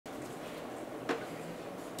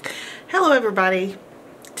Hello everybody.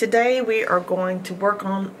 Today we are going to work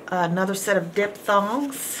on another set of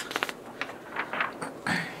diphthongs.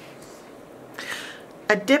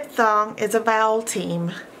 A diphthong is a vowel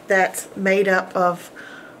team that's made up of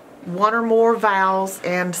one or more vowels,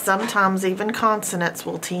 and sometimes even consonants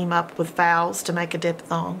will team up with vowels to make a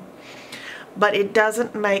diphthong. But it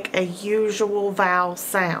doesn't make a usual vowel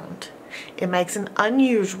sound. It makes an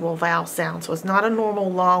unusual vowel sound, so it's not a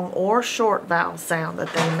normal long or short vowel sound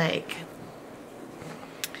that they make.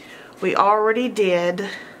 We already did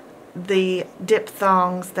the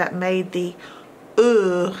diphthongs that made the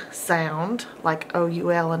sound, like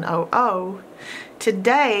O-U-L and O-O.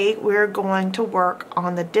 Today we're going to work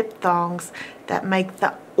on the diphthongs that make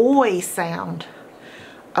the oi sound.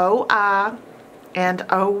 O-I and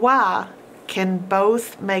O-Y can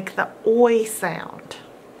both make the oi sound.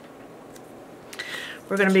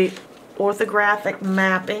 We're going to be orthographic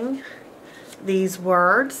mapping these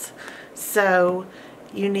words, so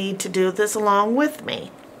you need to do this along with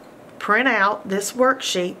me. Print out this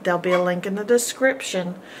worksheet. There'll be a link in the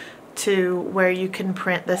description to where you can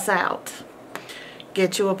print this out.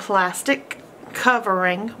 Get you a plastic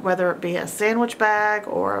covering, whether it be a sandwich bag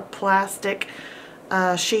or a plastic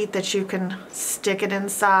sheet that you can stick it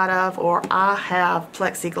inside of, or I have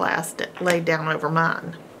plexiglass laid down over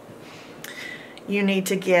mine. You need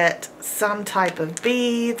to get some type of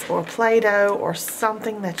beads or Play-Doh or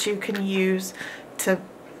something that you can use to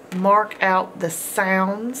mark out the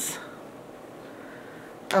sounds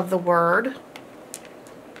of the word.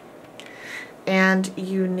 And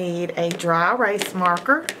you need a dry erase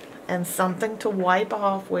marker and something to wipe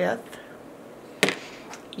off with.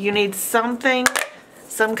 You need something,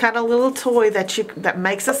 some kind of little toy that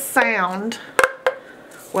makes a sound,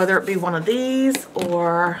 whether it be one of these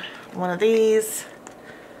or one of these,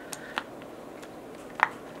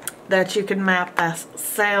 that you can map the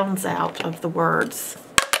sounds out of the words.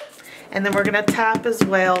 And then we're going to tap as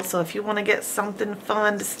well, so if you want to get something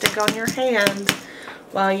fun to stick on your hand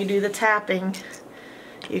while you do the tapping,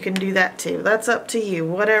 you can do that too. That's up to you,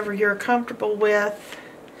 whatever you're comfortable with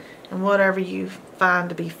and whatever you find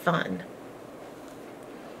to be fun.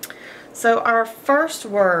 So our first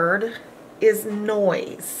word is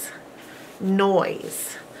noise.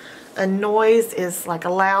 Noise. A noise is like a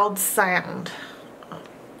loud sound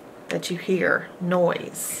that you hear.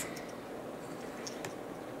 Noise.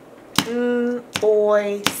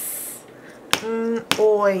 Ois.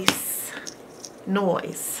 Ois.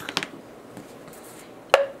 Noise.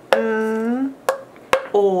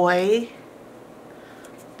 Oi.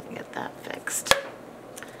 Get that fixed.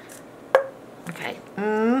 Okay.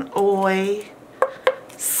 Oi.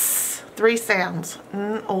 S. Three sounds.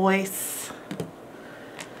 Ois.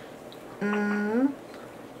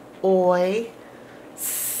 Oi.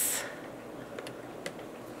 S.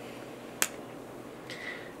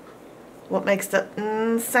 What makes the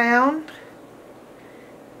sound?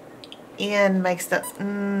 N makes the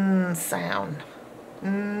sound.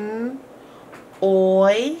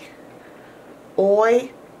 Oi.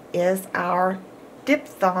 Oi is our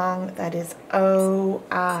diphthong. That is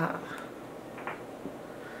O-I.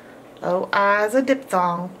 O-I is a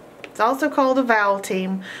diphthong. It's also called a vowel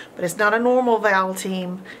team, but it's not a normal vowel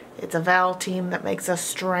team. It's a vowel team that makes a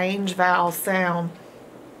strange vowel sound.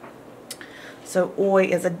 So oi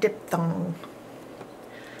is a diphthong.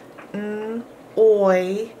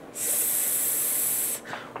 Oi. S.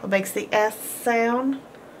 What makes the S sound?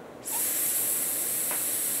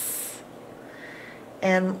 S.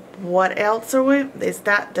 And what else are we? Does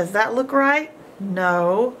that look right?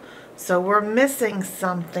 No. So we're missing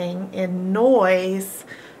something in noise.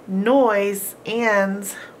 Noise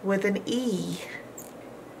ends with an E.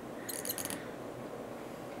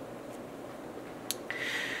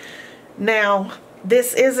 Now,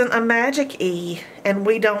 this isn't a magic E, and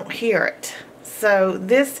we don't hear it. So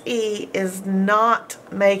this E is not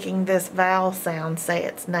making this vowel sound say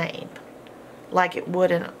its name, like it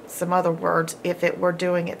would in some other words if it were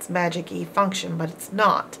doing its magic E function, but it's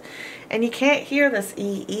not. And you can't hear this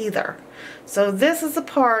E either. So this is the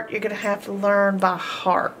part you're going to have to learn by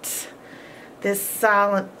heart. This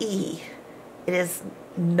silent E. It is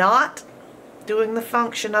not doing the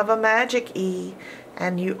function of a magic E,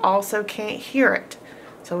 and you also can't hear it.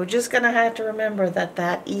 So we're just going to have to remember that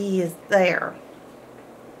that E is there.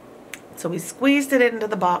 So we squeezed it into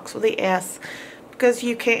the box with the S because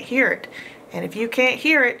you can't hear it. And if you can't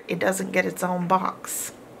hear it, it doesn't get its own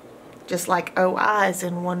box. Just like O-I is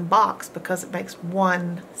in one box because it makes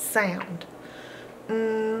one sound.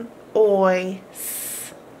 Oi,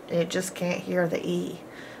 s. It just can't hear the E.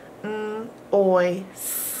 Oi,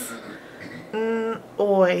 s.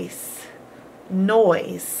 Ois.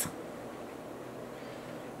 Noise.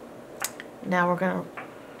 Now we're going to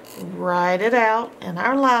write it out in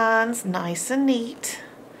our lines, nice and neat.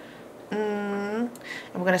 And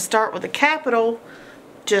we're going to start with a capital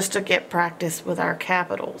just to get practice with our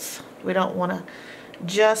capitals. We don't want to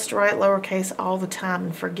just write lowercase all the time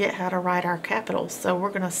and forget how to write our capitals. So we're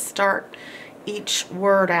going to start each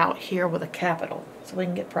word out here with a capital so we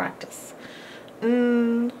can get practice.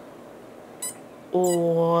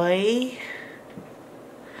 Oi.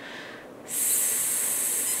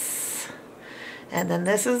 And then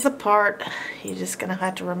this is the part you're just going to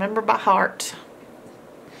have to remember by heart,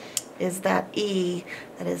 is that E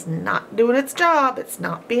that is not doing its job. It's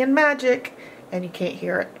not being magic, and you can't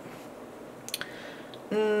hear it.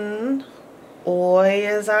 Oi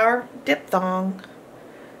is our diphthong.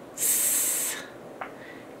 S.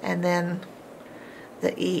 And then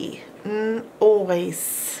the E.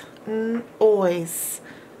 Ois. Ois.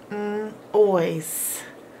 Ois.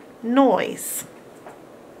 Noise.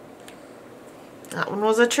 That one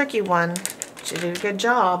was a tricky one. She did a good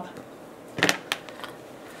job.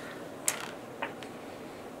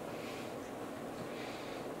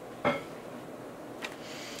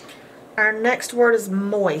 Our next word is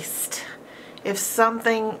moist. If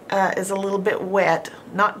something is a little bit wet,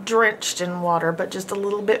 not drenched in water, but just a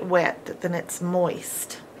little bit wet, then it's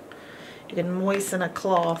moist. You can moisten a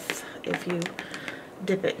cloth if you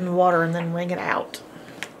dip it in water and then wring it out.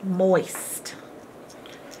 Moist.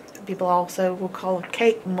 People also will call a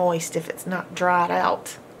cake moist if it's not dried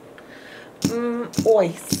out.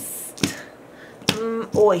 Oist.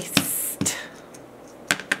 Oist.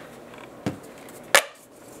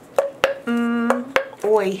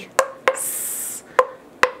 Oist.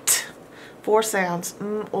 4 sounds.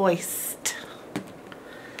 Oist.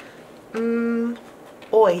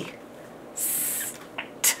 Oist.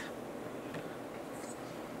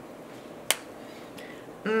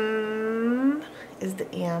 Is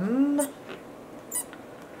the M.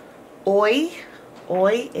 Oi.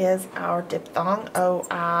 Oi is our diphthong.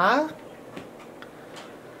 O-I.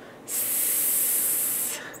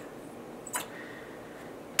 S.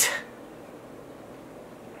 T.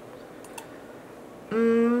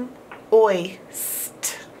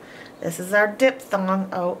 Oist. This is our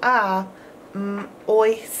diphthong. O-I.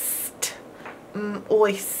 Oist.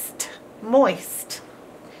 Oist. Moist.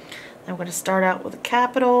 I'm going to start out with a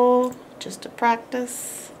capital just to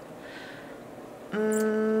practice.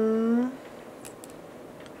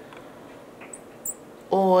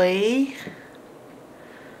 Oi.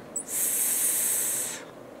 S.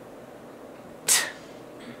 T.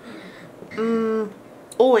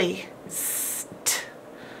 Oist.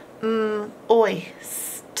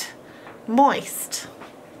 Oist. Moist.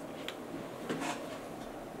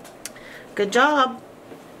 Good job.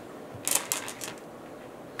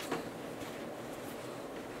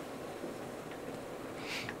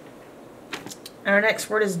 Our next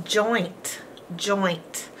word is joint.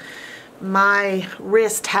 Joint. My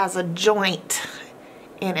wrist has a joint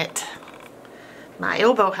in it. My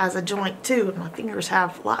elbow has a joint too, and my fingers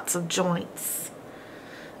have lots of joints.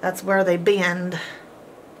 That's where they bend.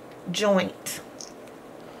 Joint.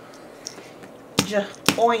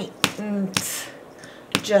 Joint. Joint.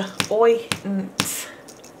 Joint.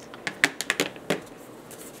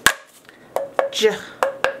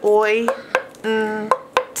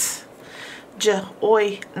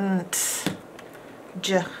 Joint.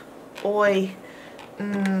 Joint.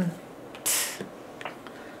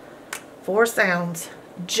 4 sounds.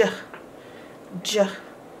 J.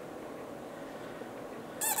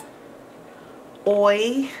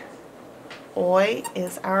 Oi. Oi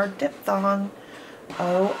is our diphthong.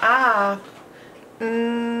 O-I.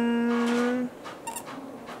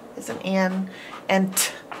 Is an N. And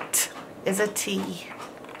t is a T.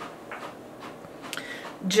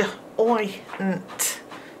 Joint.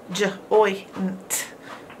 Joint.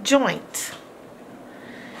 Joint.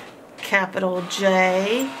 Capital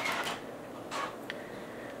J.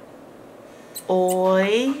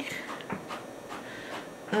 Oi.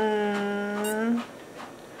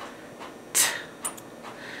 T.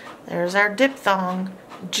 There's our diphthong.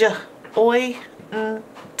 Joint.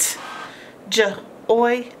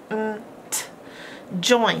 Joint.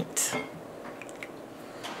 Joint.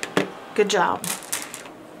 Good job.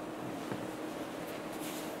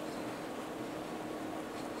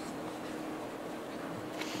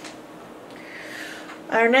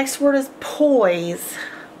 Our next word is poise.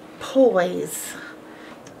 Poise.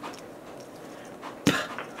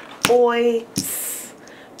 Poise.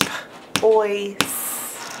 Poise.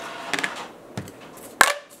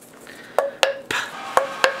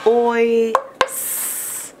 Poise.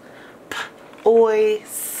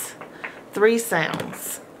 Poise. 3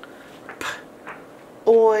 sounds.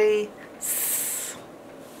 Poise.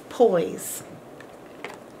 poise.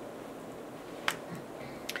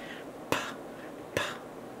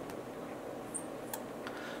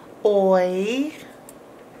 Oi.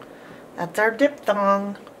 That's our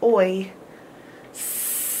diphthong. Oi.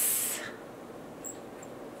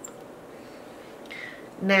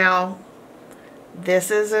 Now,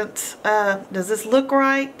 this isn't, does this look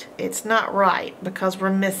right? It's not right because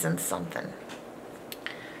we're missing something.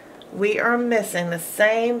 We are missing the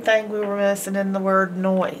same thing we were missing in the word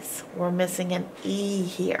noise. We're missing an E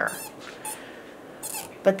here.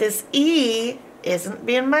 But this E isn't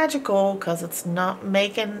being magical because it's not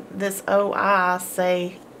making this OI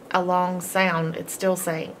say a long sound. It's still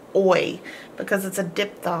saying oi because it's a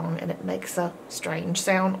diphthong and it makes a strange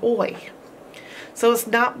sound oi. So it's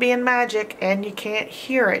not being magic and you can't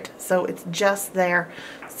hear it, so it's just there.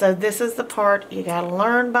 So this is the part you gotta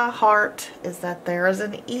learn by heart, is that there is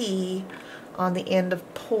an E on the end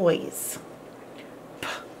of poise. P,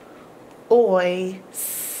 oi,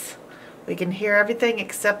 s. We can hear everything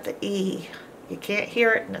except the E. You can't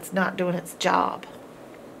hear it and it's not doing its job.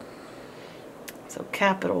 So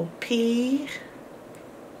capital P,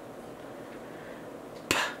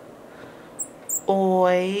 P,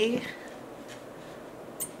 oi,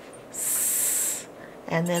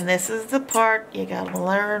 and then this is the part you gotta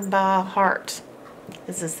learn by heart.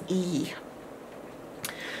 This is E.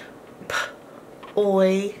 P,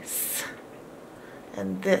 oi, s.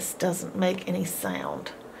 And this doesn't make any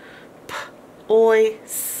sound. P, oi,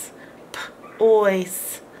 s. P, oi,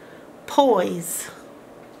 s. Poise.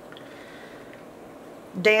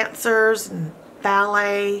 Dancers and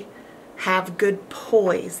ballet have good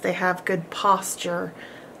poise. They have good posture,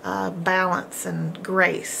 balance, and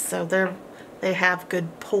grace. So they have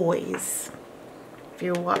good poise if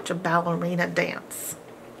you watch a ballerina dance.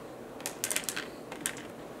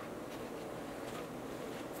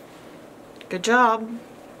 Good job.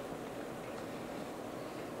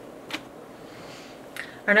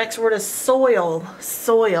 Our next word is soil.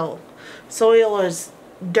 Soil. Soil is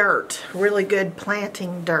dirt, really good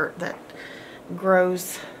planting dirt that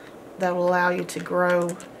grows, that will allow you to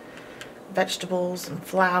grow vegetables and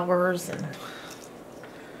flowers and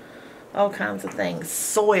all kinds of things.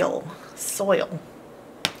 Soil. Soil.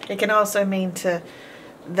 It can also mean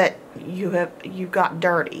that you got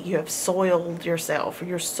dirty. You have soiled yourself, or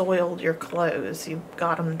you soiled your clothes. You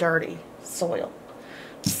got them dirty. Soil.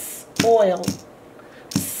 Oil.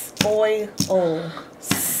 Oil.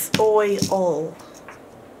 Oil.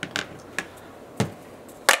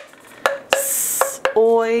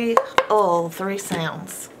 Oil. 3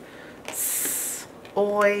 sounds.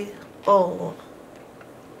 Oil.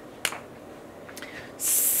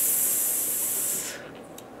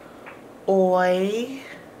 Oi.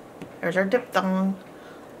 There's our diphthong.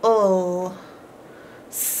 Oil.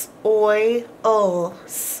 Oil.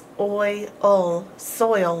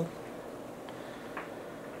 Soil.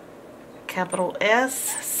 Capital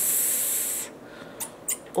S.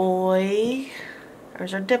 Oi.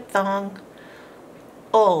 There's our diphthong.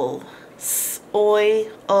 Oil.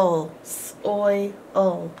 Oil.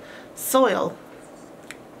 Soil.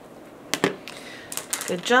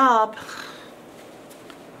 Good job.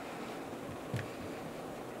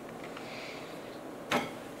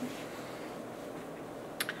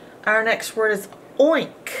 Our next word is oink.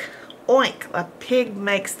 Oink. A pig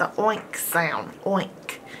makes the oink sound. Oink.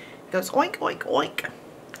 It goes oink, oink, oink.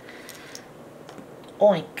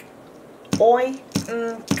 Oink. Oink.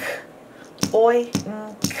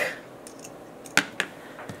 Oink.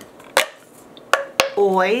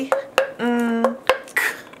 Oi.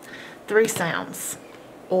 3 sounds.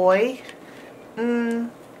 Oi.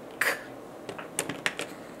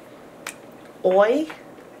 Oi.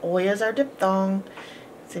 Oi is our diphthong.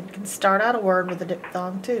 So you can start out a word with a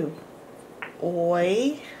diphthong too.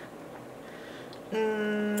 Oi.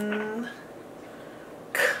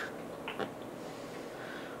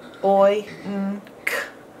 Oi.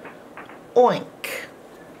 Oink.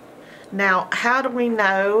 Now, how do we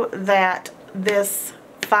know that this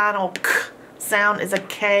final k sound is a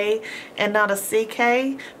K and not a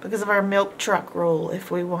CK? Because of our milk truck rule.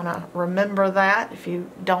 If we want to remember that, if you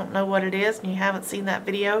don't know what it is and you haven't seen that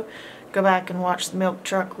video, go back and watch the milk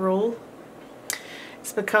truck rule.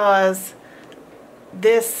 It's because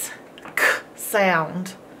this k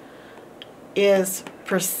sound is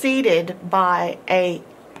preceded by a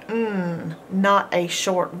not a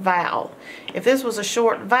short vowel. If this was a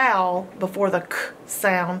short vowel before the k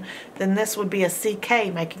sound, then this would be a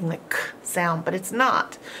CK making the k sound, but it's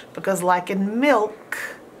not, because like in milk,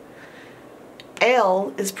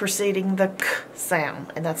 L is preceding the k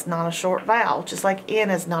sound, and that's not a short vowel, just like N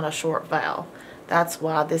is not a short vowel. That's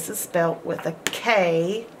why this is spelled with a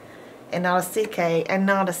K and not a CK, and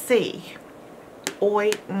not a C.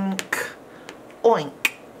 Oink, oink.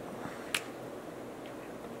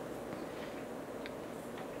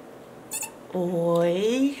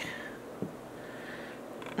 Oi,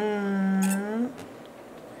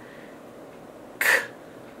 k.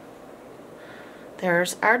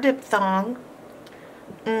 There's our diphthong.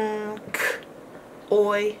 K,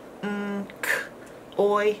 oi, k,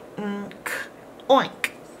 oi, k,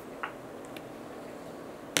 oink.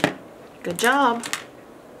 Good job.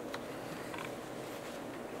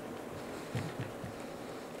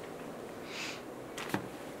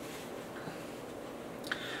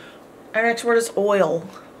 Our next word is oil.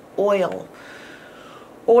 Oil.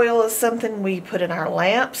 Oil is something we put in our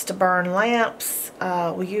lamps to burn lamps.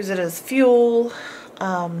 We use it as fuel.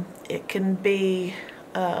 It can be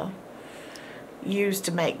used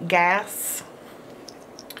to make gas.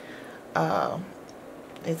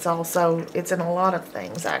 It's in a lot of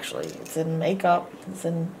things actually. It's in makeup. It's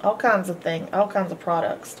in all kinds of things, all kinds of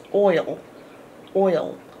products. Oil.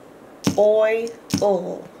 Oil.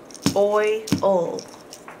 Oil. Oil.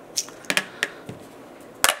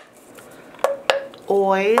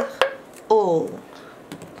 Oi, ul.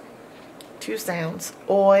 Two sounds.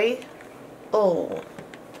 Oi, ul.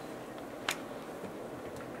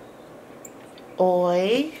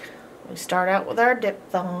 Oi. We start out with our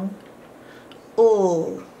diphthong.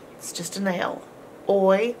 Ul. It's just an L.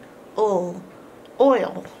 Oi, ul.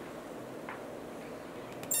 Oil.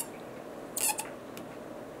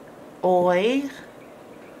 Oi,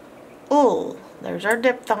 ul. There's our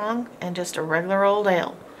diphthong and just a regular old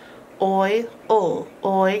L. Oi, ul,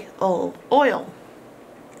 oil.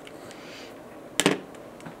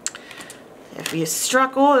 If you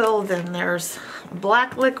struck oil, then there's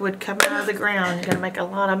black liquid coming out of the ground. You're going to make a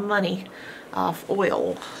lot of money off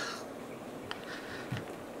oil.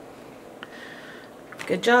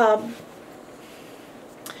 Good job.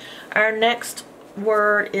 Our next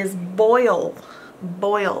word is boil.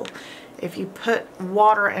 Boil. If you put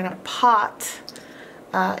water in a pot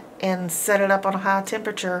and set it up on a high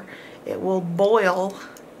temperature, it will boil,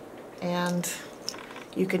 and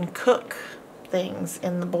you can cook things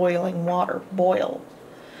in the boiling water. Boil.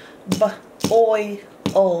 B-oil.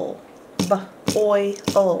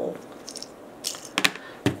 B-oil.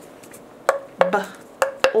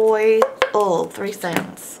 B-oil. Three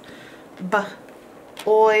sounds.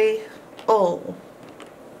 B-oil.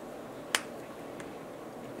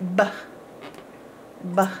 B.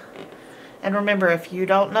 B. And remember, if you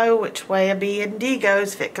don't know which way a B and D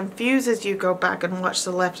goes, if it confuses you, go back and watch the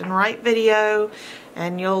left and right video,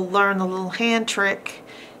 and you'll learn the little hand trick.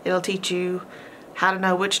 It'll teach you how to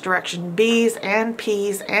know which direction B's and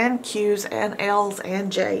P's and Q's and L's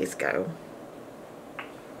and J's go.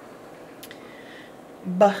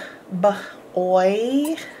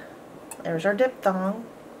 Oi. There's our diphthong.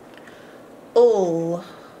 Ul.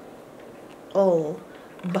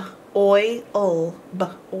 Oil, oil,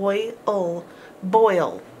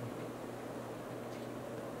 boil.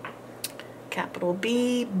 Capital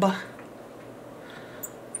B,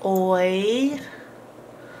 oil.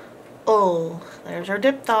 There's our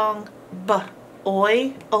diphthong.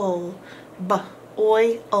 Oil,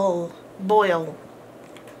 boil.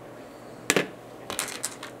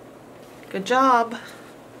 Good job.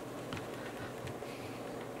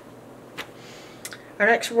 Our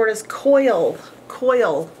next word is coil.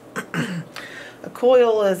 Coil. A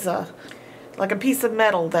coil is like a piece of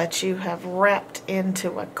metal that you have wrapped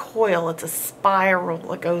into a coil. It's a spiral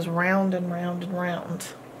that goes round and round and round.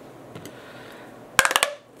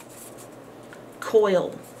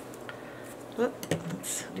 Coil.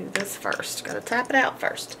 Let's do this first. Got to tap it out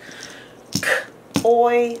first.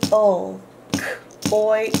 Oil.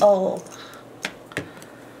 Oil.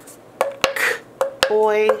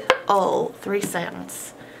 Oil. Three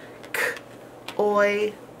sounds.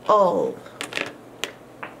 Oil.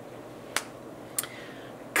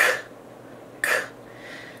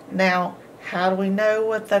 Now, how do we know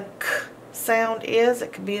what the k sound is?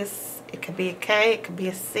 It could be a K, it could be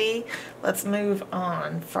a C. Let's move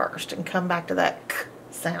on first and come back to that k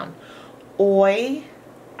sound. Oi.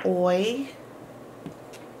 There's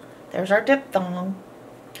our diphthong.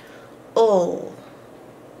 Ul.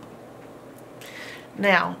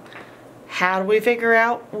 Now, how do we figure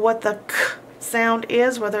out what the k sound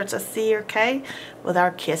is, whether it's a C or K? With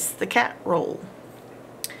our kiss the cat rule.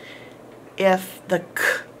 If the k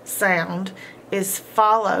sound is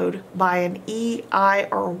followed by an E, I,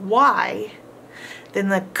 or Y, then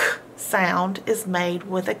the k sound is made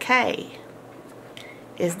with a K.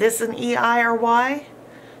 Is this an E, I, or Y?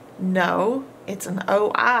 No, it's an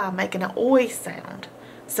O-I making an oi sound.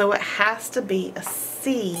 So it has to be a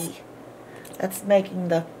C That's making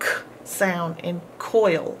the k sound in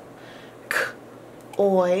coil. K,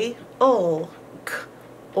 oi, ul. K,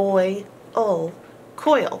 oi, ul.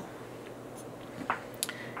 Coil.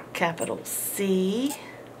 Capital C,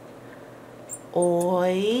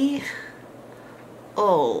 oi,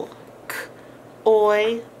 ul. K,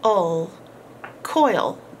 oi, ul.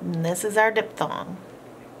 Coil. And this is our diphthong.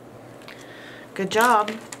 Good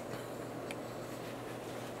job.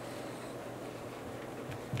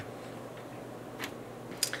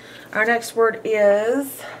 Our next word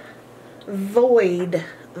is void.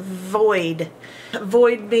 Void.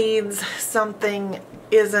 Void means something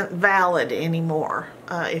isn't valid anymore.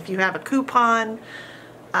 If you have a coupon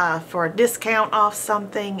for a discount off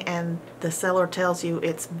something and the seller tells you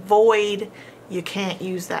it's void, you can't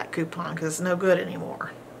use that coupon because it's no good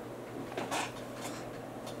anymore.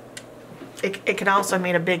 It can also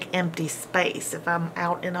mean a big empty space. If I'm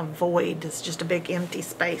out in a void, it's just a big empty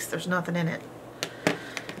space. There's nothing in it.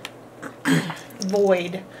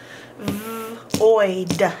 Void.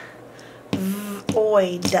 Void.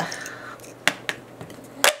 Void.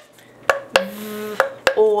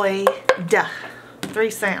 Void. 3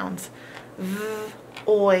 sounds.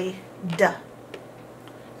 Void.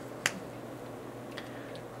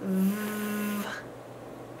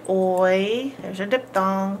 Oi. There's a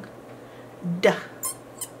diphthong. D.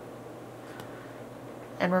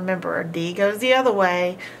 And remember, a D goes the other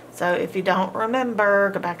way. So if you don't remember,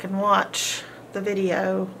 go back and watch the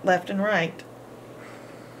video left and right.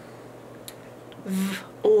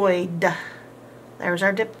 Void. There's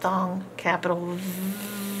our diphthong. Capital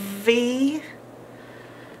V.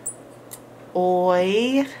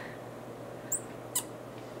 Oi.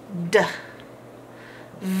 D.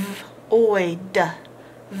 Void.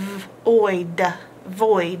 Void.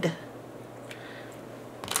 Void.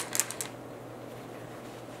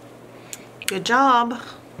 Good job.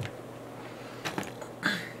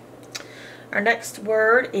 Our next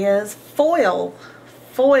word is foil.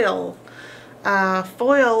 Foil.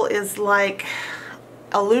 Foil is like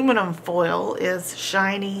aluminum foil is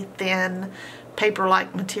shiny, thin,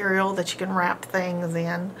 paper-like material that you can wrap things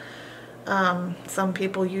in. Some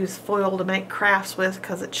people use foil to make crafts with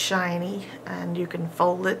because it's shiny and you can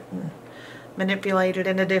fold it and manipulate it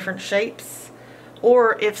into different shapes.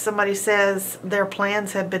 Or if somebody says their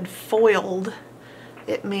plans have been foiled,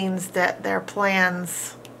 it means that their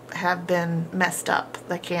plans have been messed up.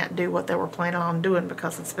 They can't do what they were planning on doing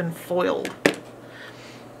because it's been foiled.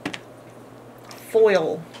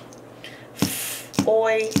 Foil.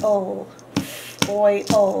 Oil.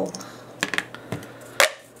 Oil.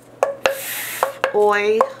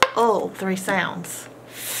 Oil. 3 sounds.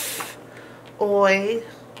 Oil.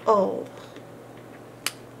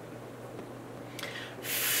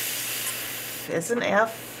 Is an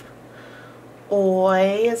F.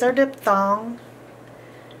 Oi is our diphthong.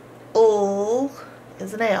 Ul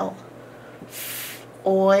is an L.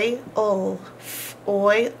 Oi, ul.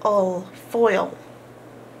 Oi, ul. Foil.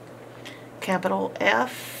 Capital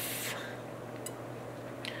F.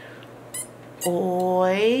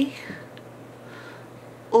 Oi,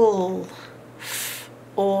 ul.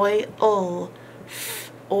 Oi, ul.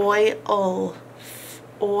 Oi, ul.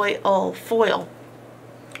 Oi, ul. Foil.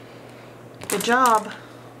 Good job.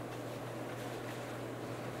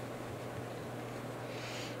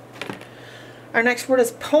 Our next word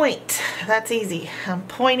is point. That's easy. I'm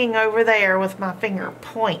pointing over there with my finger.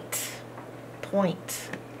 Point. Point.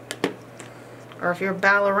 Or if you're a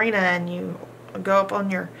ballerina and you go up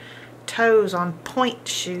on your toes on point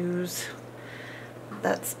shoes,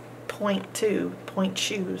 that's point too. Point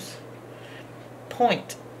shoes.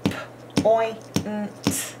 Point.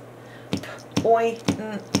 Point.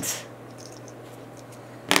 Point.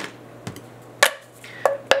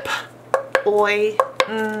 Oi,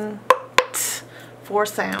 4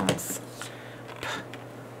 sounds.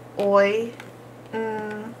 Oi,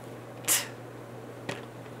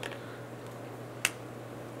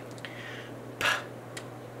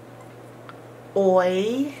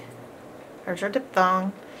 Oi. There's our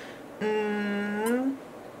diphthong.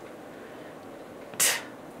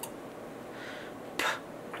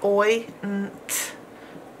 Oi,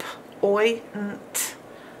 oi,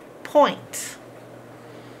 point.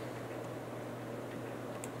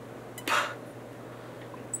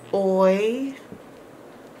 Oi,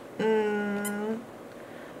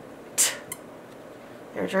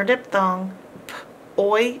 There's our diphthong.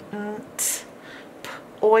 Oi,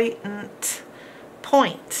 oi,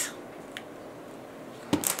 point.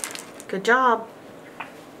 Good job.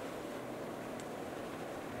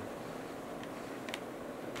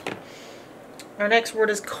 Our next word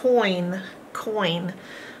is coin. Coin.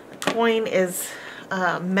 A coin is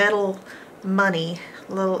a metal money,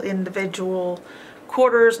 little individual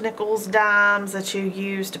quarters, nickels, dimes that you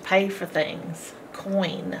use to pay for things.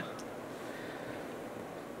 Coin.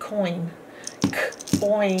 Coin.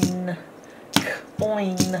 Coin.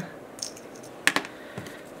 Coin.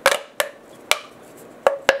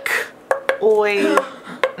 Oi.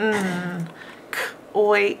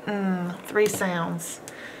 Oi. 3 sounds.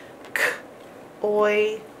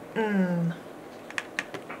 Oi.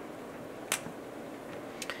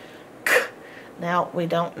 Now, we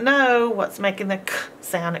don't know what's making the k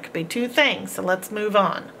sound. It could be 2 things, so let's move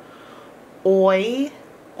on. Oi.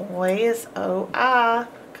 Oi is O-I,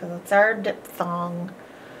 because it's our diphthong.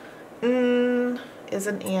 Is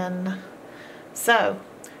an N. So,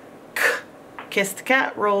 k, kiss the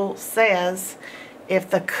cat rule says if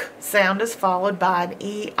the k sound is followed by an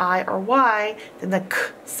E, I, or Y, then the k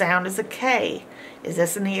sound is a K. Is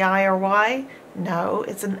this an E, I, or Y? No,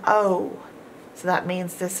 it's an O. So that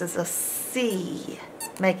means this is a C,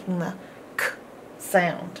 making the k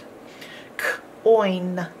sound.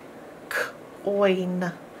 Coin,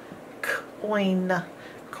 coin, coin,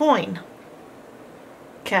 coin.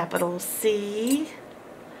 Capital C,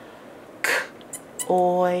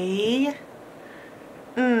 oi,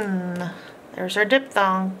 There's our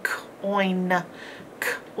diphthong. Coin,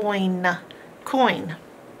 coin, coin.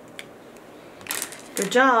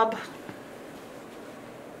 Good job.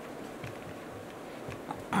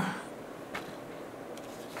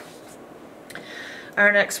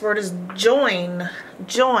 Our next word is join.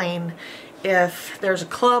 Join. If there's a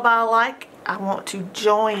club I like, I want to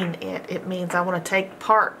join it. It means I want to take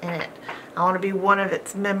part in it. I want to be one of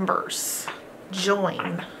its members.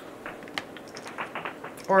 Join.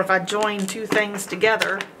 Or if I join 2 things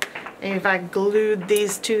together, and if I glued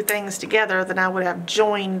these 2 things together, then I would have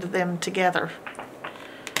joined them together.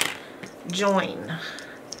 Join.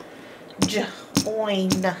 Join.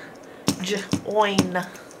 Join.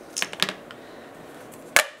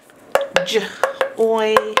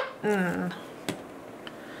 Join.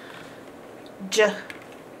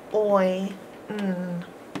 Join.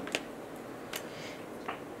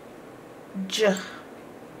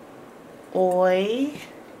 Oi.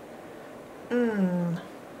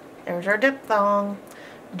 There's our diphthong.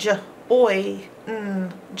 Oi.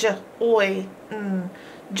 Oi.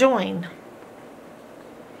 Join.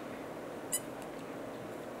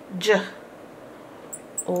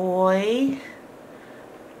 Oi.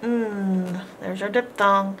 There's our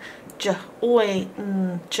diphthong. Oi.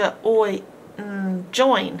 Oi.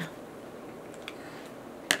 Join.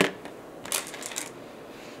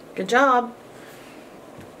 Good job.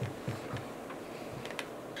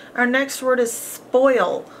 Our next word is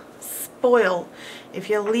spoil. Spoil. If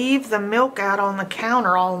you leave the milk out on the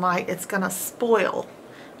counter all night, it's going to spoil,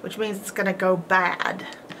 which means it's going to go bad.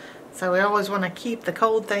 So we always want to keep the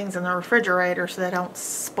cold things in the refrigerator so they don't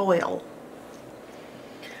spoil.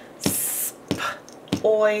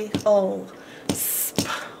 Spoil.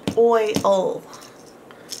 Spoil.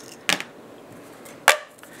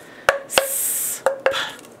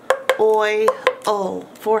 Spoil.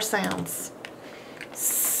 4 sounds.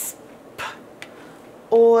 Spoil.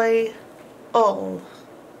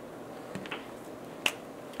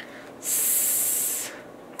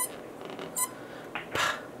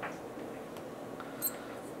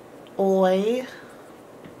 Oi.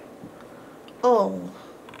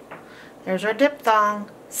 There's our diphthong.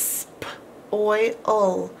 Sp. Oi.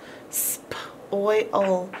 Sp. Oi.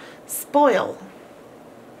 Spoil.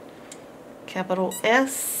 Capital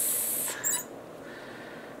S.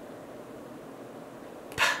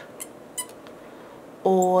 P.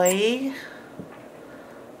 Oi.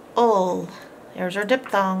 There's our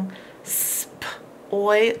diphthong. Sp.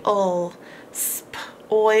 Oi. Sp.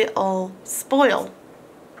 Oi. Spoil.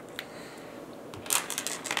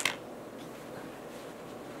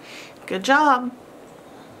 Good job.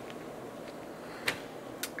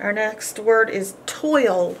 Our next word is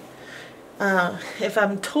toil. If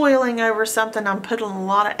I'm toiling over something, I'm putting a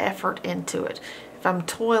lot of effort into it. If I'm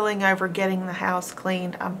toiling over getting the house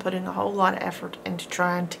cleaned, I'm putting a whole lot of effort into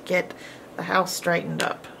trying to get the house straightened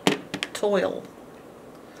up. Toil.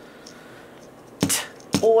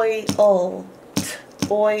 Oil.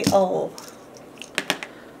 Oil.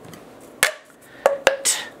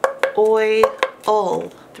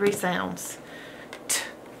 Oil. 3 sounds.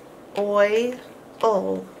 Oil.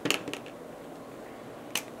 Oil.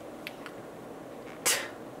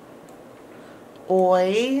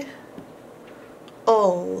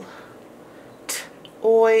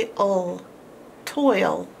 Oil.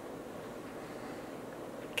 Toil.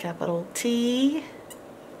 Capital T.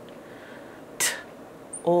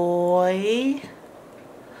 Oi.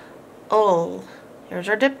 Here's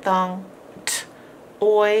our diphthong.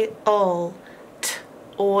 oi, ul, t,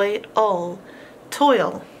 oi, ul,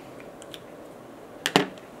 toil.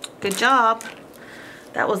 Good job.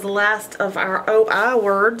 That was the last of our OI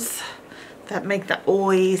words that make the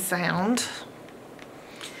oi sound.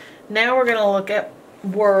 Now we're going to look at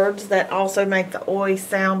words that also make the oi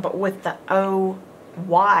sound but with the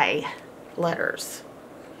OY letters.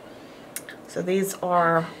 So these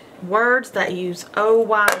are words that use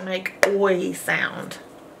OY to make oi sound.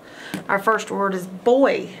 Our first word is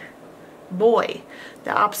boy. Boy.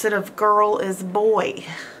 The opposite of girl is boy.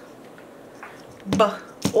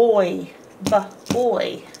 B-oi.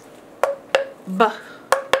 B-oi.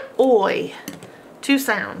 B-oi. Two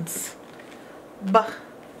sounds.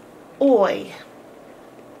 B-oi.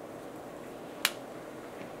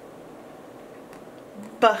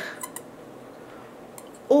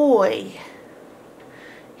 B-oi.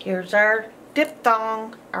 Here's our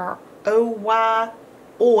diphthong, our OY,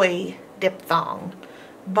 oi diphthong.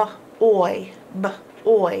 B-oi,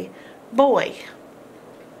 b-oi, boy.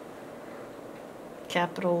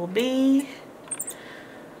 Capital B,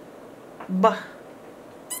 b-oi,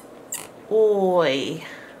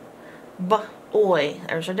 b-oi.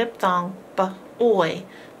 There's our diphthong, b-oi,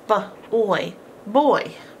 b-oi,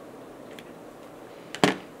 boy.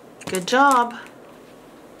 Good job.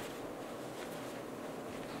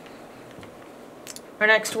 Our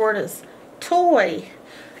next word is toy.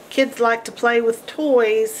 Kids like to play with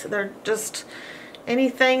toys. They're just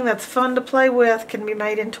anything that's fun to play with can be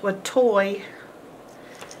made into a toy.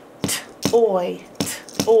 Toy,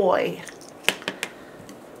 toy.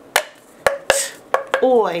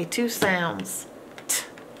 Oi, two sounds.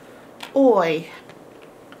 Oi.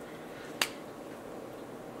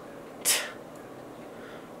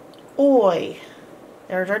 Oi.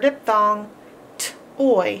 There's our diphthong.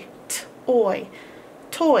 Oi, oi.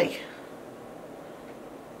 Toy.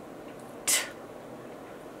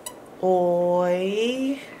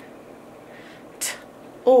 Oi.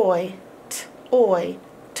 Oi, oi.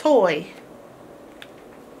 Toy.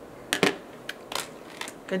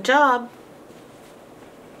 Good job.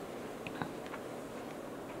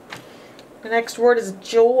 The next word is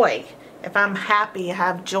joy. If I'm happy, I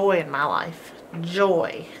have joy in my life.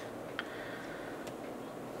 Joy.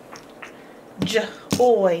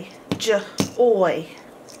 J-oy. J-oy.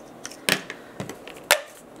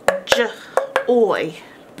 J-oy.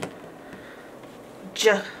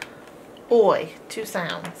 J-oy. Two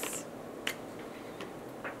sounds.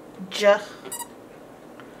 J-oy.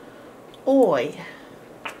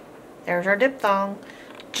 There's our diphthong.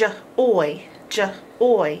 J-oy.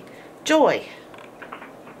 J-oy. Joy.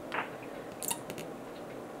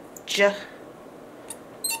 J-oy.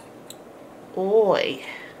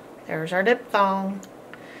 There's our diphthong.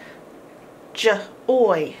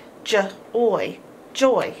 J-oy. J-oy.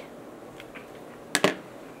 Joy.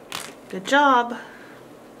 Good job.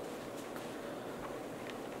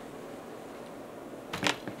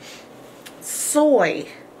 Soy.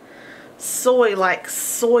 Soy, like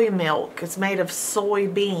soy milk. It's made of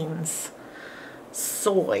soybeans.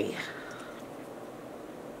 Soy.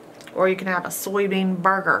 Or you can have a soybean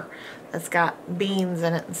burger that's got beans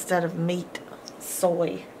in it instead of meat.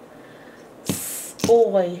 Soy.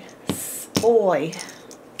 Soy. Soy.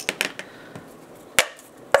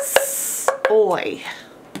 Soy.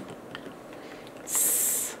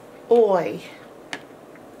 Soy.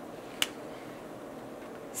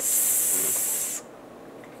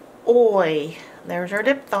 Soy. There's our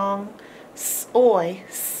diphthong. Soy.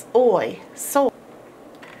 Soy. Soy.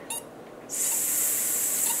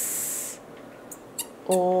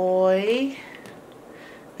 Soy.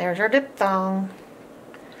 There's our diphthong.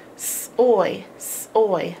 Soy.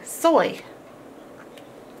 Soy. Soy.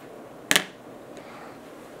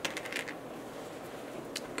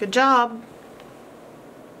 Good job.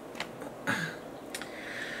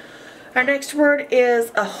 Our next word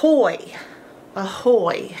is ahoy.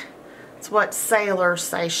 Ahoy. It's what sailors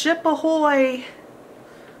say. Ship ahoy.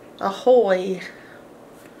 Ahoy.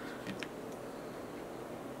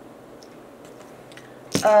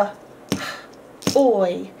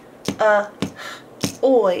 Oi.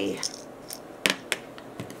 Oi.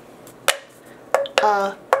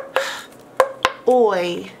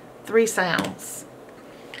 Oi. Three sounds.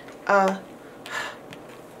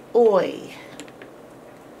 Oi.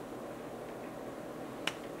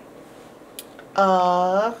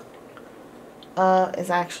 Is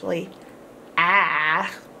actually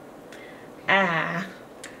ah. Ah.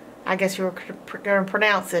 I guess you were going to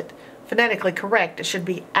pronounce it phonetically correct. It should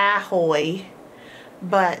be ahoy.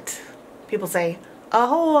 But people say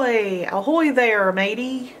ahoy. Ahoy there,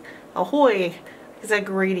 matey. Ahoy is a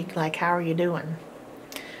greeting like how are you doing.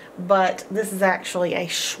 but this is actually a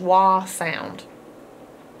schwa sound,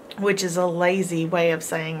 which is a lazy way of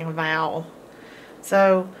saying a vowel.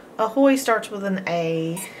 So ahoy starts with an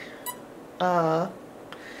A,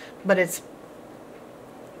 but it's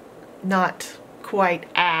not quite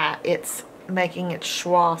a, it's making its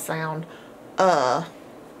schwa sound,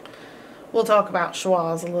 We'll talk about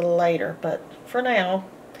schwas a little later, but for now,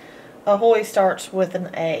 ahoy starts with an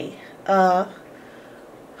A.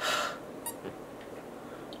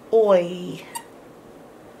 Oi.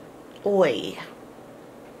 Oi.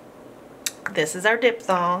 This is our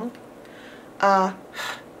diphthong.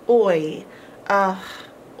 Oi.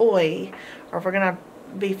 Oi. Or if we're going to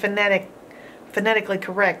be phonetically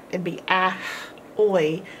correct, it'd be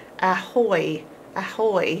oi. Ahoy.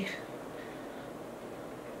 Ahoy.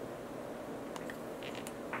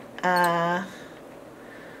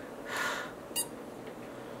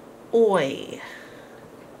 Oi.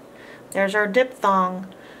 There's our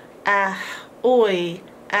diphthong. Oi.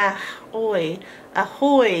 Oi.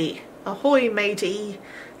 Ahoy. Ahoy, matey.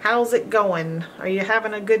 How's it going? Are you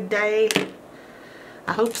having a good day?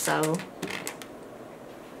 I hope so.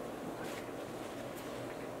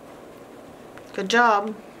 Good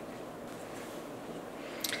job.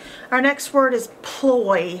 Our next word is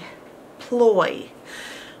ploy. Ploy.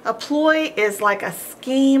 A ploy is like a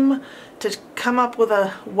scheme to come up with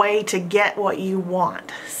a way to get what you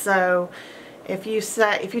want. So if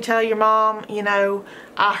you tell your mom, you know,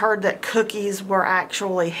 I heard that cookies were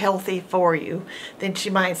actually healthy for you, then she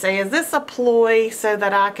might say, is this a ploy so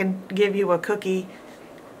that I can give you a cookie?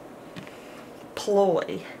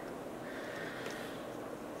 Ploy.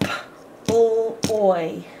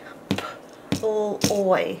 Oi.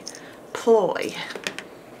 Oi. Ploy.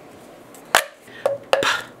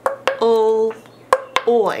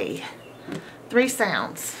 Oi. 3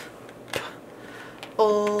 sounds.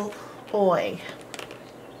 Oi.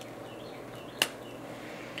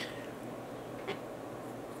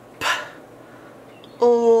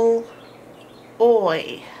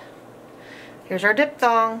 Oi. Here's our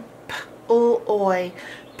diphthong. Oi.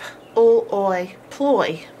 Oi.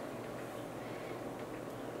 Ploy.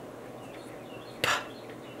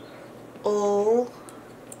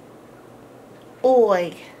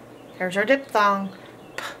 Oi. Here's our diphthong.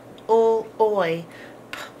 Oi.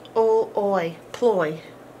 Oi. Ploy.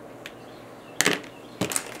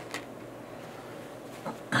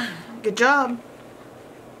 Good job.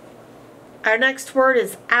 Our next word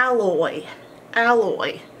is alloy.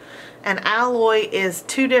 Alloy. An alloy is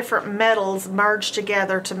 2 different metals merged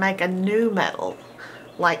together to make a new metal.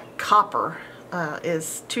 Like copper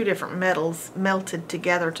is 2 different metals melted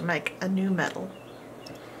together to make a new metal.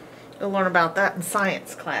 You'll learn about that in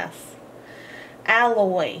science class.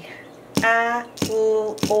 Alloy.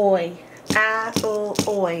 Alloy.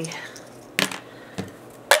 Alloy.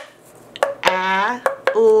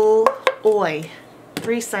 Alloy.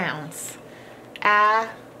 3 sounds.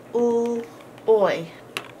 Alloy.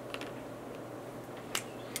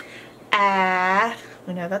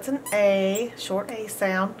 We know that's an A, short A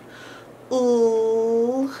sound.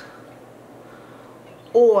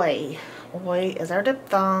 Oi. Oi is our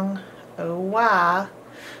diphthong. O-Y.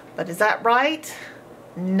 But is that right?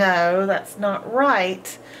 No, that's not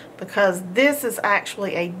right, because this is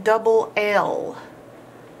actually a double L.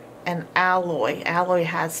 An alloy. Alloy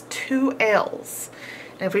has 2 L's.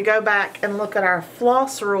 And if we go back and look at our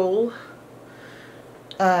floss rule,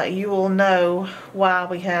 you will know why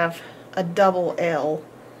we have a double L.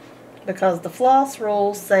 Because the floss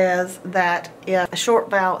rule says that if a short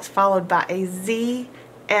vowel is followed by a Z,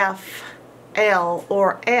 F, L,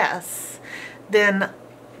 or S, then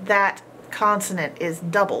that consonant is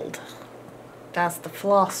doubled. That's the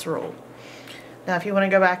floss rule. Now if you want to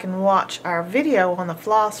go back and watch our video on the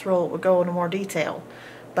floss rule, it will go into more detail.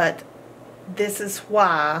 But this is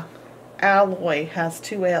why alloy has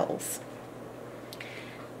 2 L's.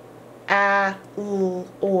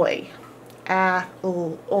 Alloy.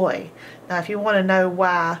 Alloy. Now if you want to know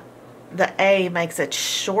why the A makes it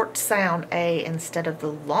short sound A instead of the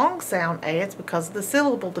long sound A, it's because of the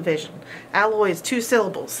syllable division. Alloy is 2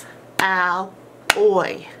 syllables.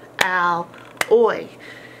 Alloy. Alloy.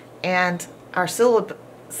 And our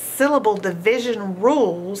syllable division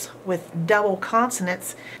rules with double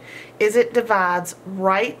consonants is it divides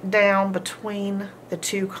right down between the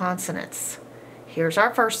 2 consonants. Here's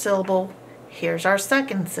our first syllable, here's our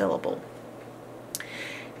second syllable.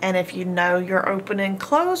 And if you know your open and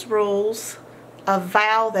close rules, a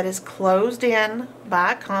vowel that is closed in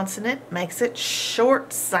by a consonant makes it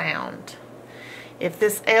short sound. If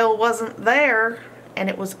this L wasn't there and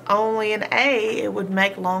it was only an A, it would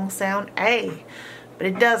make long sound A. But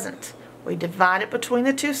it doesn't. We divide it between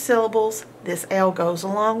the two syllables. This L goes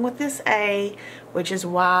along with this A, which is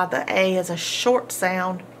why the A is a short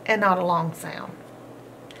sound and not a long sound.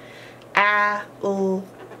 Alloy,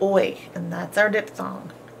 and that's our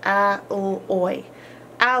diphthong. Alloy,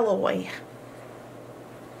 alloy.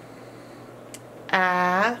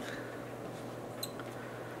 Alloy,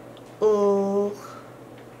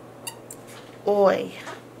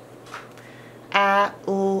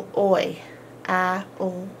 alloy,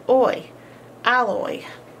 alloy, alloy.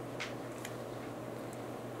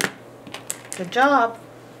 Good job.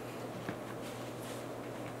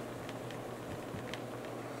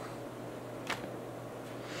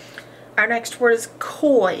 Our next word is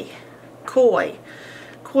coy. Coy.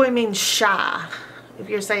 Coy means shy. If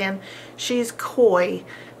you're saying she's coy,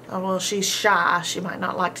 well, she's shy. She might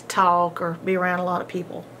not like to talk or be around a lot of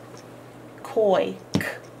people. Coy.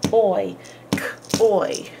 Coy.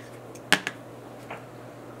 Coy.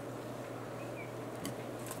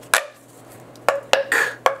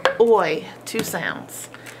 Oi. Two sounds.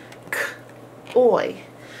 Oi.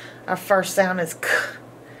 Our first sound is k,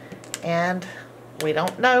 and we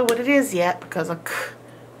don't know what it is yet because a k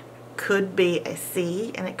could be a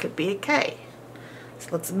C and it could be a K. So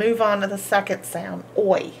let's move on to the second sound,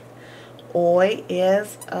 oi. Oi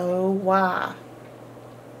is O-Y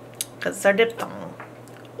because it's our diphthong,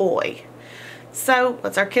 oi. So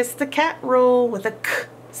what's our kiss the cat rule with a k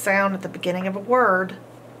sound at the beginning of a word?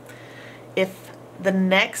 If the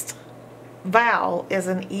next vowel is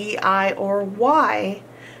an E, I, or Y,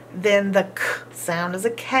 then the k sound is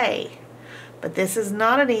a K. But this is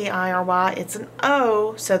not an E, I, or Y, it's an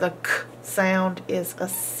O, so the k sound is a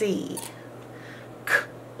C. K,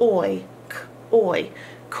 oi, coy.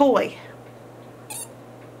 K,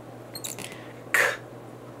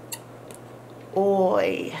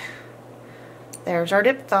 oi. There's our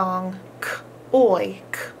diphthong. K, oi,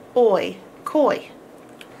 coy.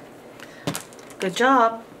 Good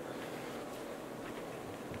job.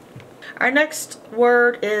 Our next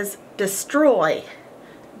word is destroy.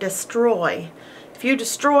 Destroy. If you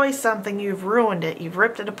destroy something, you've ruined it. You've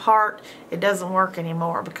ripped it apart. It doesn't work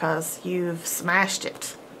anymore because you've smashed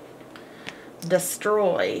it.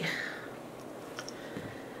 Destroy.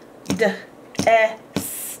 D-e-st-r-oy.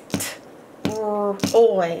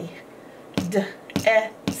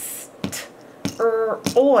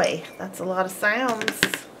 D-e-st-r-oy. That's a lot of sounds.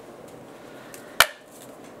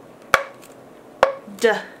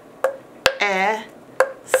 D-e-st-r-oy.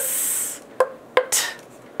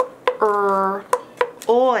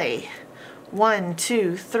 1,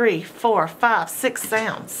 2, 3, 4, 5, 6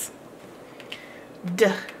 sounds.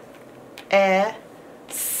 D-e-st-r-oy.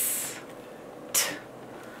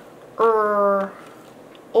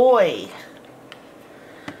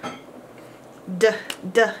 D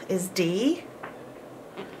is D.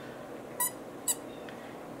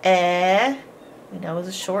 E, we know is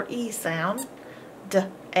a short E sound.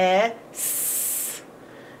 D-e-s,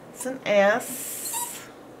 it's an S.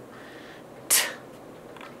 T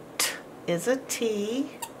is a T.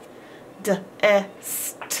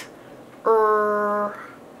 D-e-st-r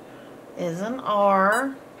is an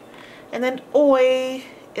R. And then oi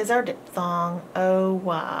is our diphthong,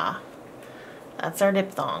 O-Y. That's our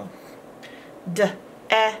diphthong.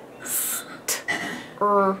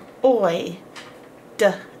 D-e-st-r-oy.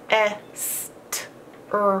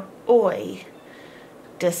 D-e-st-r-oy.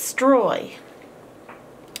 Destroy.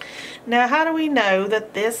 Now, how do we know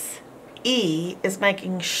that this E is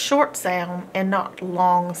making short sound and not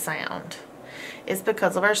long sound? It's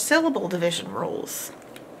because of our syllable division rules.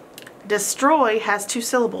 Destroy has 2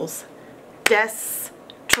 syllables.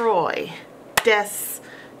 Destroy.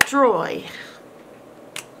 Destroy.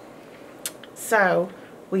 So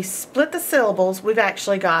we split the syllables. We got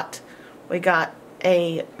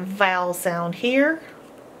a vowel sound here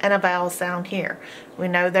and a vowel sound here. We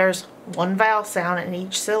know there's one vowel sound in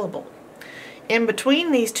each syllable. In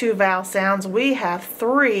between these 2 vowel sounds, we have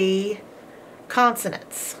 3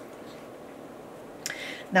 consonants.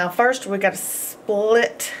 Now first we got to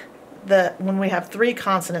split when we have 3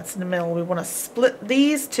 consonants in the middle, we want to split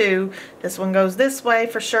these 2. This one goes this way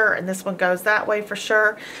for sure, and this one goes that way for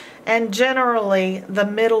sure. And generally, the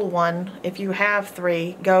middle one, if you have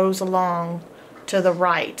 3, goes along to the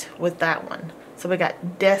right with that one. So we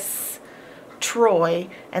got destroy,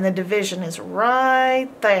 and the division is right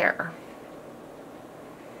there.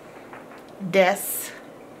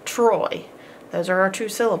 Destroy. Those are our 2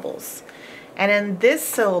 syllables. And in this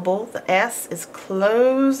syllable, the S is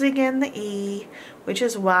closing in the E, which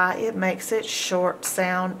is why it makes it short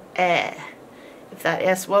sound eh. If that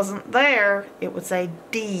S wasn't there, it would say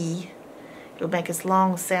D. It would make its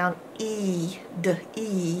long sound E.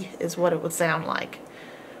 D-E is what it would sound like.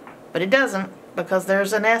 But it doesn't, because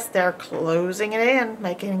there's an S there closing it in,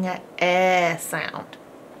 making an eh sound.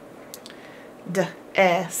 D-est-roy,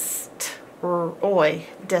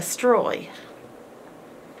 destroy.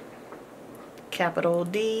 Capital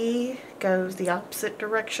D goes the opposite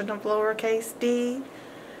direction of lowercase d.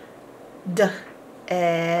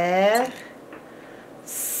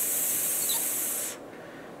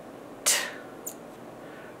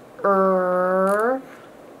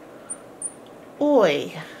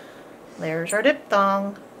 Oy. There's our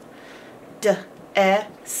diphthong.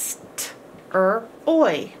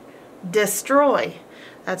 Oy. Destroy.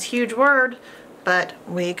 That's a huge word, but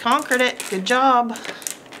we conquered it. Good job.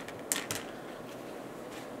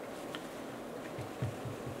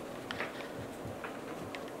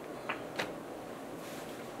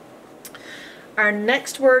 Our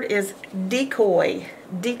next word is decoy.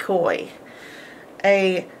 Decoy.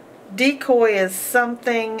 A decoy is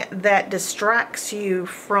something that distracts you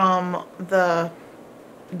from the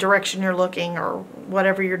direction you're looking or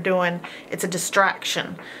whatever you're doing. It's a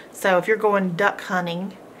distraction. So if you're going duck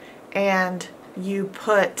hunting and you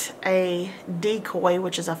put a decoy,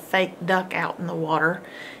 which is a fake duck, out in the water,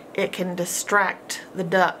 it can distract the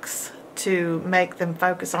ducks to make them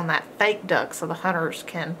focus on that fake duck so the hunters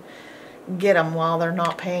can get them while they're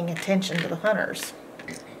not paying attention to the hunters.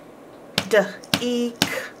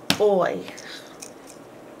 De-eek-oy.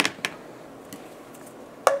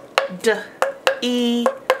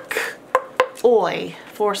 De-eek-oy.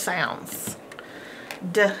 4 sounds.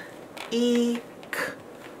 De-eek-oy.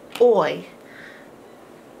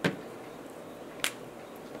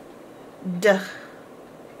 De-e.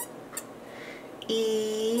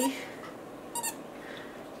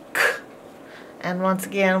 And once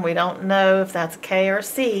again, we don't know if that's a K or a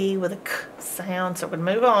C with a K sound, so we're going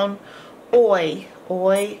to move on. Oy.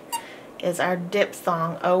 Oy is our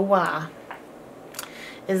diphthong, O-Y.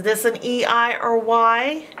 Is this an E-I or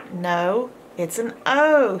Y? No, it's an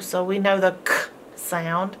O, so we know the K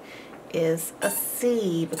sound is a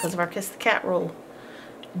C because of our kiss the cat rule.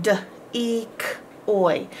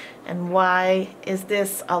 De-e-k-oy. And why is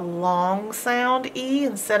this a long sound E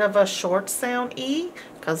instead of a short sound E?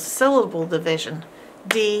 Because syllable division.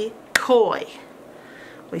 Decoy.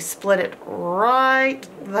 We split it right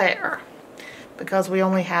there because we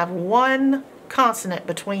only have one consonant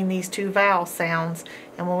between these two vowel sounds,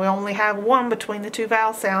 and when we only have one between the two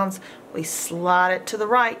vowel sounds, we slide it to the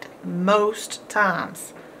right most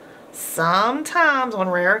times. Sometimes, on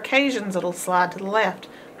rare occasions, it'll slide to the left,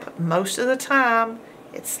 but most of the time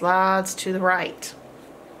it slides to the right.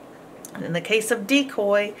 And in the case of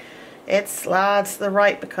decoy, it slides to the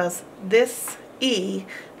right because this E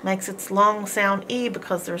makes its long sound E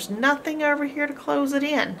because there's nothing over here to close it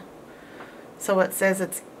in. So it says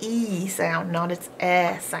it's E sound, not its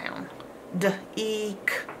eh sound.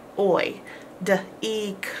 De-eek-oy.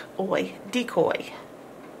 De-eek-oy. Decoy.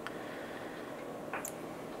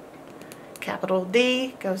 Capital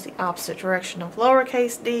D goes the opposite direction of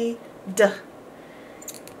lowercase d. De-eek-oy.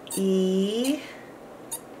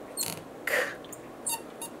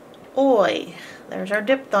 There's our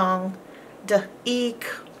diphthong.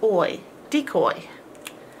 De-eek-oy. Decoy.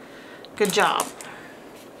 Good job.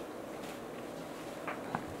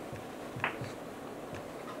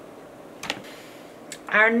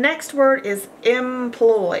 Our next word is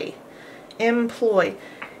employ. Employ.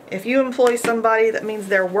 If you employ somebody, that means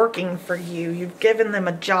they're working for you. You've given them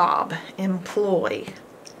a job. Employ.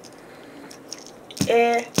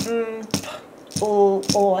 Employ.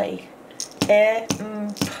 Employ.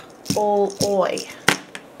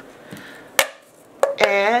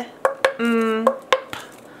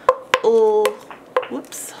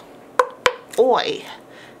 Whoops. Oy.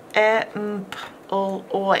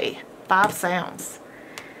 Oy. 5 sounds.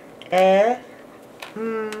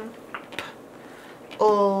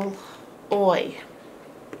 Oy.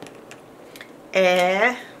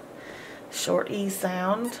 Short E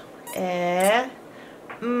sound.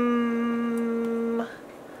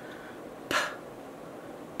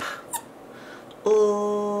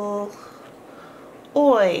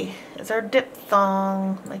 Oy is our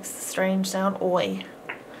diphthong. Makes the strange sound oi.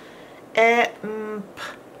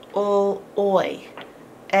 Oy.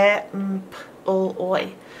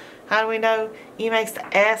 Oy. How do we know E makes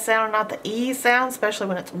the S sound, not the E sound, especially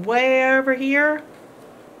when it's way over here?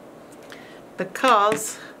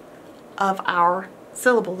 Because of our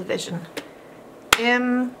syllable division.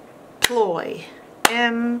 Employ.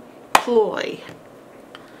 Employ.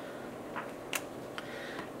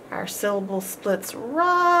 Our syllable splits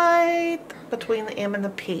right between the M and the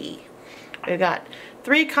P. We've got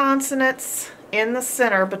 3 consonants in the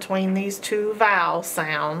center between these 2 vowel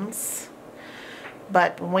sounds.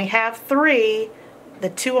 But when we have 3, the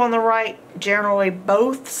 2 on the right generally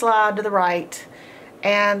both slide to the right,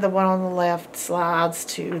 and the one on the left slides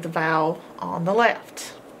to the vowel on the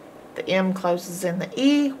left. The M closes in the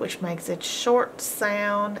E, which makes it short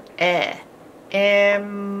sound eh.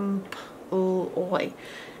 Employ.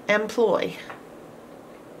 Employ.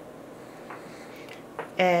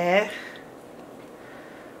 Eh.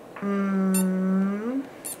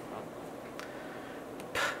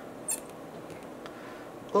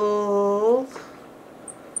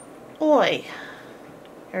 Oi.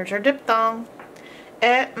 Here's your diphthong.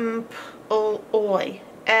 Oi.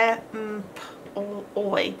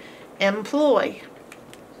 Oi. Employ.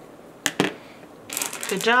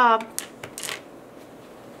 Good job.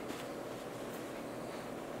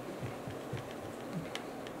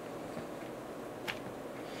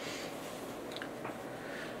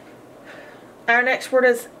 Our next word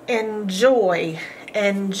is enjoy.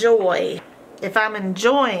 Enjoy. If I'm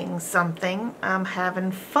enjoying something, I'm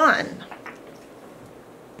having fun.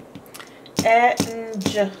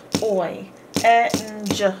 Enjoy.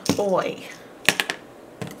 Enjoy.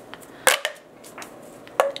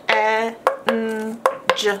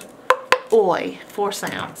 Enjoy. 4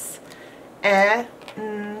 sounds.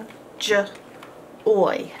 Enjoy.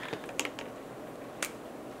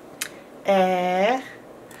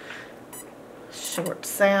 Short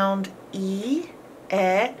sound E.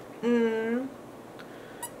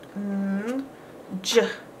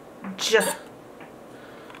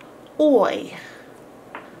 Oi.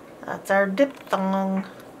 That's our diphthong.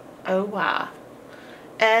 O-Y.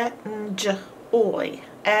 Enjoy.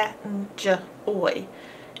 Enjoy.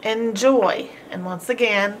 Enjoy. And once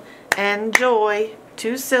again, enjoy.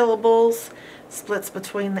 2 syllables. Splits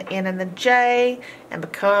between the N and the J. And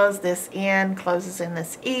because this N closes in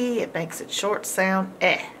this E, it makes it short sound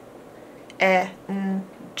eh.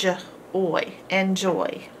 Enjoy.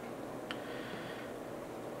 Enjoy.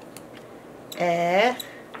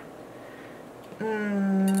 Enjoy.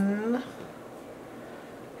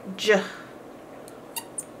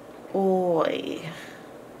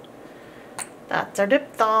 That's our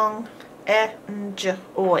diphthong.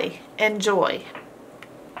 Enjoy. Enjoy.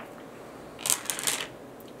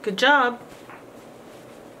 Good job.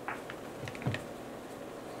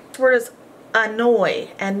 This word is annoy.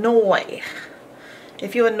 Annoy.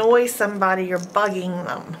 If you annoy somebody, you're bugging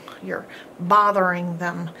them. You're bothering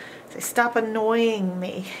them. Say, stop annoying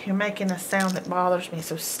me. You're making a sound that bothers me,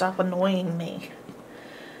 so stop annoying me.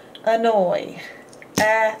 Annoy.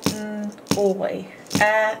 Annoy.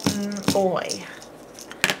 Annoy.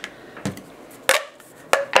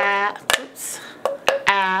 Oops.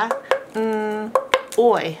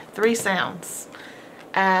 Oi. 3 sounds.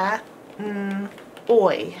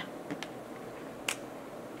 Oi.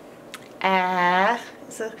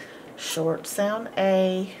 Is a short sound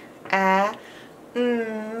A.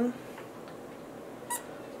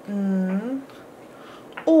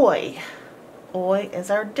 Oi. Oi is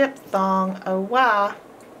our diphthong. O-Y.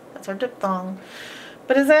 That's our diphthong.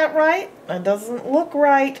 But is that right? It doesn't look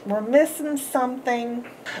right. We're missing something.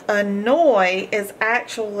 Annoy is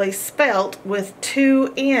actually spelt with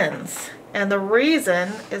 2 N's. And the reason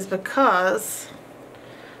is because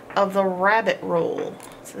of the rabbit rule.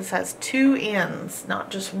 So this has 2 N's,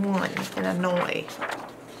 not just 1 in annoy.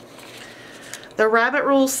 The rabbit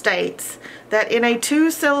rule states that in a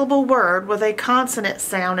 2-syllable word with a consonant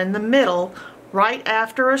sound in the middle, right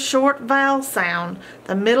after a short vowel sound,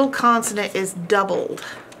 the middle consonant is doubled.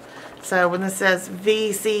 So when this says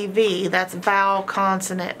VCV, that's vowel,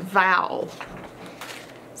 consonant, vowel.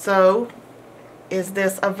 So is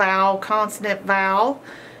this a vowel, consonant, vowel?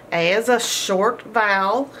 A is a short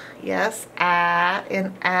vowel. Yes, I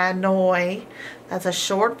in annoy. That's a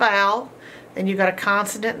short vowel. Then you've got a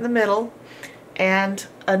consonant in the middle and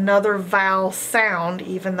another vowel sound,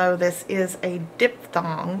 even though this is a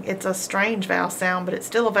diphthong. It's a strange vowel sound, but it's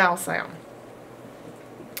still a vowel sound.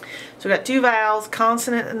 So we've got 2 vowels,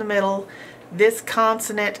 consonant in the middle. This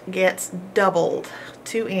consonant gets doubled,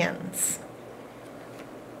 2 N's.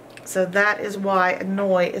 So that is why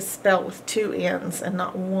annoy is spelled with 2 N's and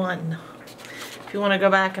not 1. If you want to go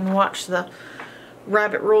back and watch the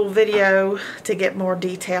rabbit rule video to get more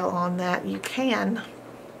detail on that, you can.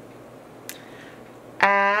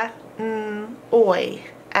 Oi.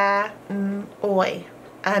 Oi.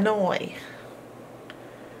 Annoy.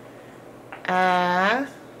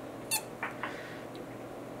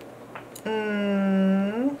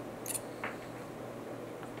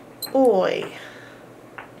 Oi.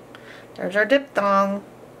 There's our diphthong.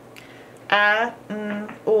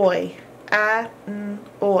 Oi.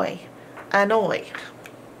 Annoy. Annoy.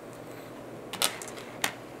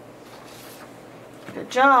 Good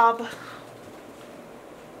job.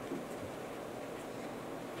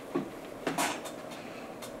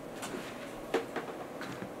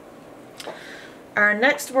 Our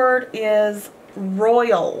next word is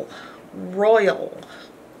royal. Royal.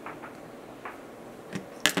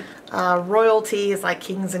 Royalty is like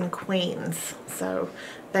kings and queens, so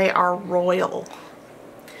they are royal.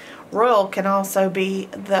 Royal can also be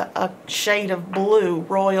a shade of blue.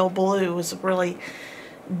 Royal blue is really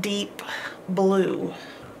deep blue.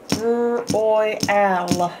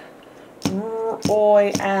 Royal.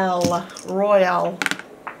 Royal. Royal.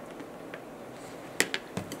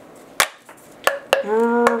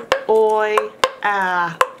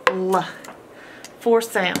 Royal. 4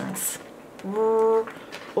 sounds. Royal.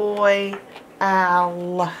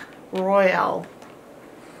 Royal.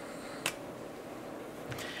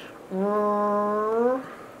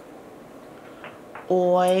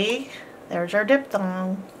 Oi. There's our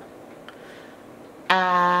diphthong.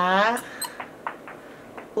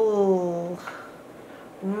 Ooh.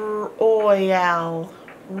 Royal.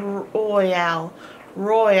 Royal.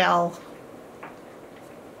 Royal.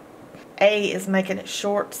 A is making it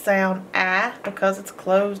short sound because it's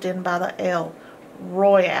closed in by the L.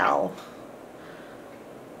 Royale.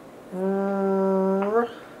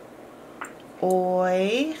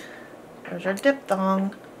 Oi. There's our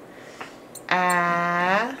diphthong.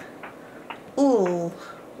 Ooh.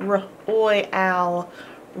 Royale.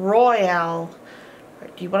 Royale.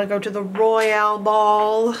 Do you want to go to the Royale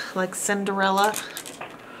ball like Cinderella?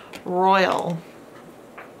 Royal.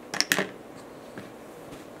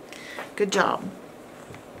 Good job.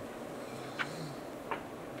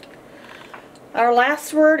 Our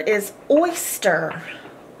last word is oyster.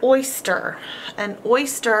 Oyster. An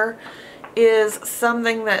oyster is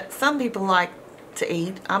something that some people like to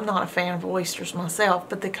eat. I'm not a fan of oysters myself,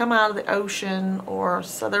 but they come out of the ocean, or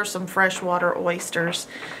so there's some freshwater oysters.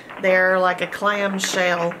 They're like a clam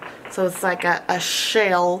shell, so it's like a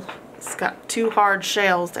shell. It's got 2 hard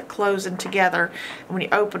shells that close in together, and when you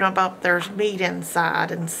open them up, there's meat inside,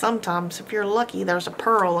 and sometimes, if you're lucky, there's a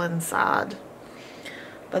pearl inside.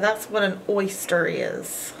 But that's what an oyster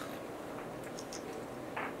is.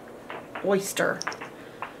 Oyster.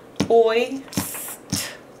 Oyster.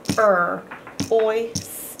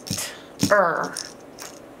 Oyster.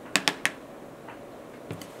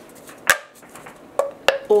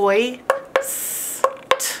 Oyster.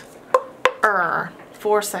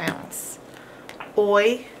 4 sounds.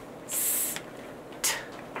 Oyster.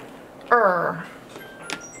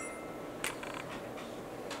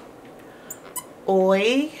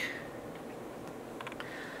 Oi.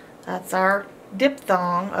 That's our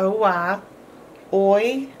diphthong. O-Y.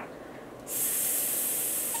 Oi.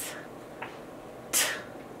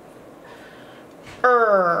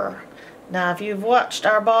 Now, if you've watched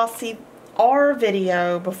our Bossy R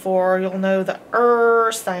video before, you'll know the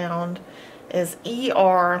sound is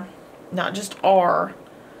ER, not just R.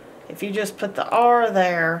 If you just put the R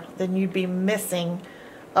there, then you'd be missing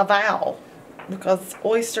a vowel, because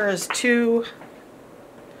oyster is two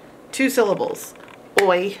syllables.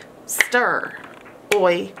 Oyster.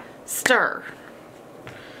 Oyster.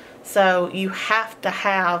 So you have to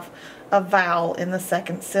have a vowel in the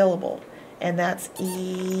second syllable, and that's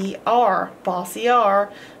ER. Bossy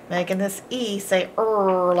R, making this E say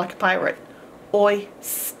like a pirate.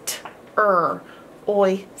 Oyster.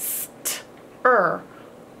 Oyster.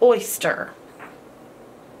 Oyster.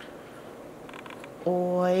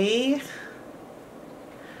 Oy.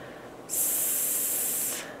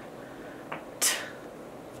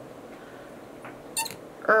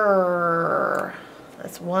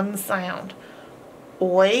 That's one sound.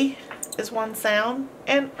 Oi is one sound,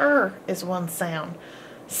 and is one sound.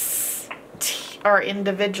 St are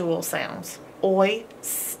individual sounds.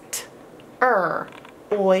 Oyster.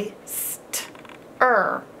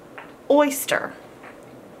 Oyster. Oyster.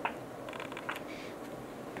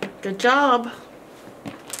 Good job.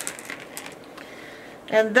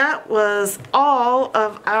 And that was all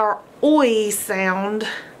of our oi sound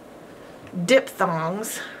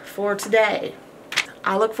diphthongs for today.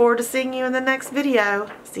 I look forward to seeing you in the next video.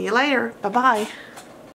 See you later. Bye-bye.